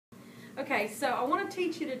Okay, so I want to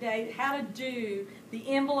teach you today how to do the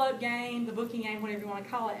envelope game, the booking game, whatever you want to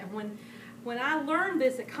call it. And when I learned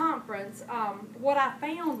this at conference, what I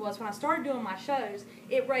found was when I started doing my shows,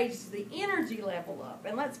 it raises the energy level up.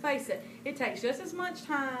 And let's face it, it takes just as much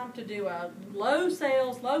time to do a low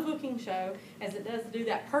sales, low booking show as it does to do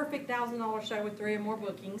that perfect $1,000 show with 3 or more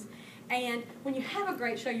bookings. And when you have a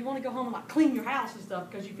great show, you want to go home and like clean your house and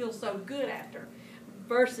stuff because you feel so good after,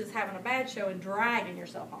 versus having a bad show and dragging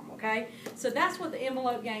yourself home, okay? So that's what the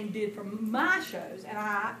envelope game did for my shows,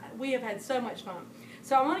 and we have had so much fun.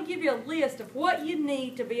 So I want to give you a list of what you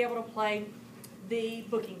need to be able to play the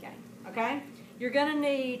booking game, okay? You're going to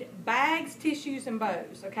need bags, tissues, and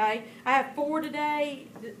bows, okay? I have 4 today.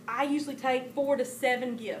 I usually take 4 to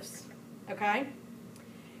 7 gifts, okay?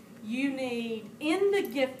 You need, in the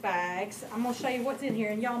gift bags, I'm going to show you what's in here,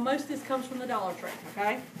 and y'all, most of this comes from the Dollar Tree,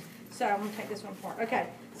 okay? So I'm going to take this one apart. Okay,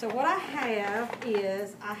 so what I have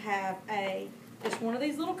is I have just one of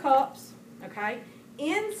these little cups, okay?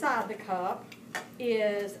 Inside the cup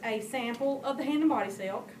is a sample of the hand and body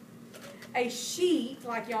silk, a sheet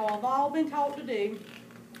like y'all have all been taught to do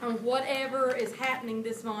on whatever is happening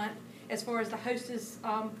this month as far as the hostess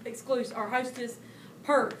exclusive or hostess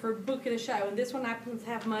perk for booking a show. And this one happens to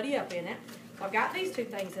have Muddy Up in it. So I've got these 2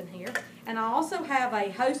 things in here. And I also have a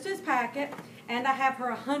hostess packet, and I have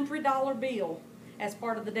her $100 bill as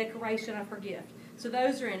part of the decoration of her gift. So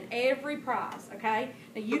those are in every prize, okay?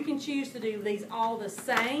 Now you can choose to do these all the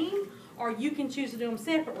same, or you can choose to do them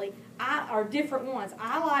separately, or different ones.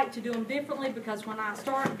 I like to do them differently because when I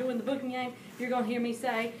start doing the booking game, you're going to hear me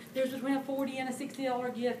say there's between a $40 and a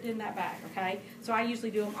 $60 gift in that bag, okay? So I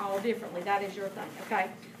usually do them all differently. That is your thing,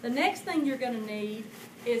 okay? The next thing you're going to need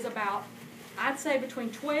is about, I'd say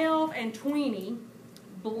between 12 and 20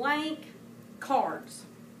 blank cards,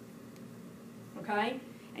 okay?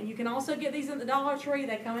 And you can also get these at the Dollar Tree.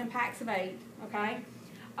 They come in packs of 8, okay?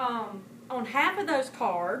 On half of those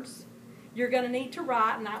cards, you're going to need to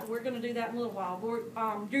write, and we're going to do that in a little while.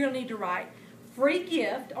 You're going to need to write free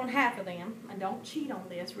gift on half of them, and don't cheat on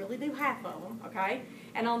this, really do half of them, okay?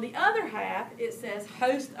 And on the other half, it says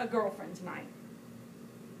host a girlfriend's night.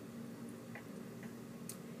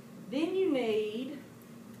 Then you need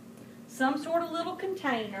some sort of little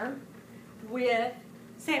container with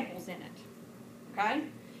samples in it, okay?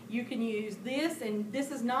 You can use this, and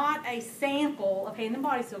this is not a sample of hand and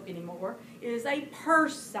body silk anymore. It is a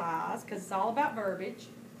purse size because it's all about verbiage.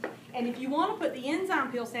 And if you want to put the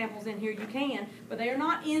enzyme peel samples in here, you can, but they are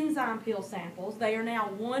not enzyme peel samples. They are now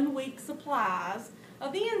 1 week supplies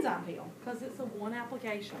of the enzyme peel because it's a 1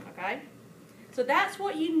 application, okay? So that's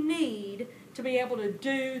what you need to be able to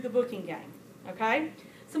do the booking game, okay?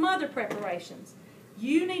 Some other preparations.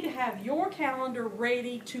 You need to have your calendar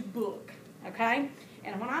ready to book, okay?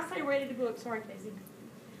 And when I say ready to book, sorry, Casey.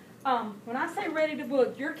 When I say ready to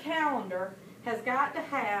book, your calendar has got to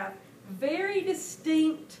have very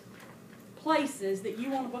distinct places that you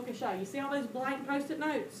want to book a show. You see all those blank Post-it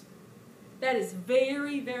notes? That is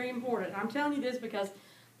very, very important. I'm telling you this because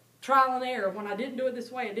trial and error. When I didn't do it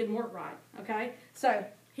this way, it didn't work right, okay? So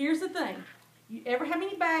here's the thing. You ever have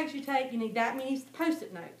any bags you take, you need that many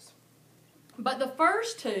Post-it notes. But the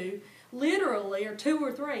first 2, literally, or 2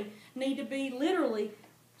 or 3, need to be literally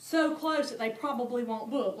so close that they probably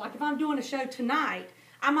won't book. Like if I'm doing a show tonight,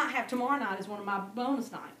 I might have tomorrow night as one of my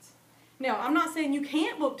bonus nights. Now, I'm not saying you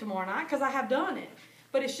can't book tomorrow night because I have done it,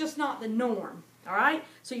 but it's just not the norm, all right?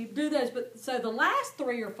 So you do those, but so the last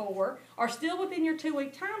 3 or 4 are still within your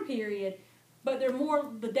 2-week time period, but they're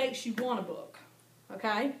more the dates you want to book,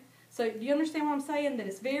 okay? So do you understand what I'm saying? That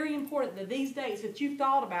it's very important that these dates that you've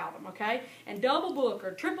thought about them, okay? And double book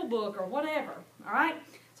or triple book or whatever, all right?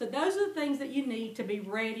 So those are the things that you need to be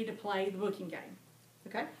ready to play the booking game,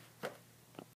 okay?